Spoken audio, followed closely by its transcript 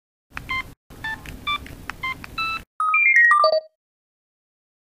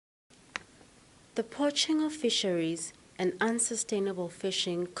The poaching of fisheries and unsustainable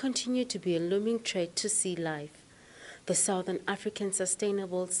fishing continue to be a looming threat to sea life. The Southern African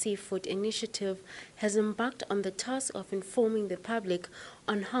Sustainable Seafood Initiative has embarked on the task of informing the public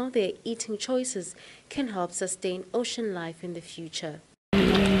on how their eating choices can help sustain ocean life in the future.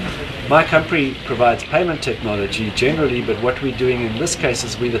 My company provides payment technology generally, but what we're doing in this case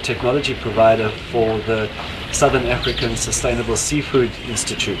is we're the technology provider for the Southern African Sustainable Seafood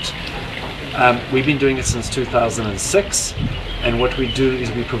Institute. We've been doing it since 2006, and what we do is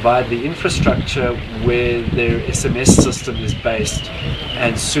we provide the infrastructure where their SMS system is based,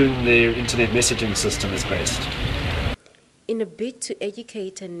 and soon their internet messaging system is based. In a bid to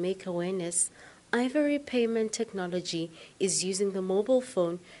educate and make awareness, iVeri payment technology is using the mobile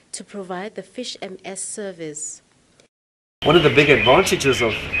phone to provide the Fish MS service. One of the big advantages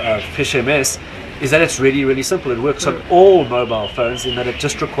of Fish MS is that it's really simple. It works on all mobile phones in that it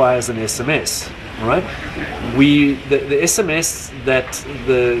just requires an SMS. All right? The SMS that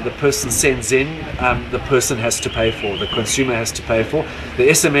the person sends in, the person has to pay for, the consumer has to pay for. The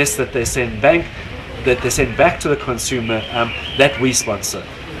SMS that they send back to the consumer, that we sponsor.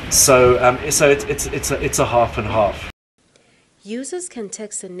 So it's a half and half. Users can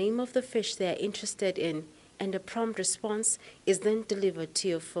text the name of the fish they are interested in, and a prompt response is then delivered to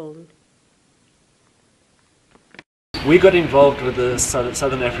your phone. We got involved with the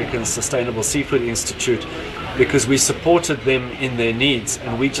Southern African Sustainable Seafood Institute because we supported them in their needs,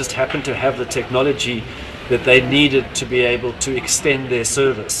 and we just happened to have the technology that they needed to be able to extend their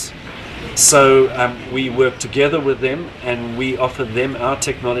service. So we work together with them, and we offer them our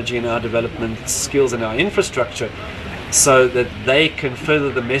technology and our development skills and our infrastructure so that they can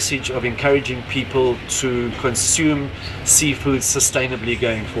further the message of encouraging people to consume seafood sustainably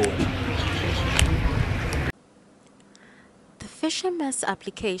going forward. The Fish MS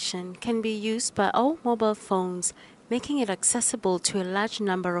application can be used by all mobile phones, making it accessible to a large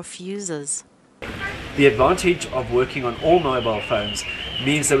number of users. The advantage of working on all mobile phones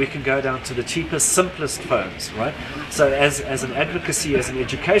means that we can go down to the cheapest, simplest phones, right? So as an advocacy, as an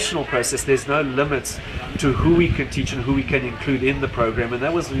educational process, there's no limits to who we can teach and who we can include in the program, and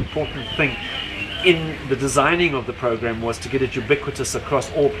that was an important thing in the designing of the program, was to get it ubiquitous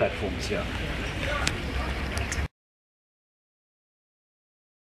across all platforms here.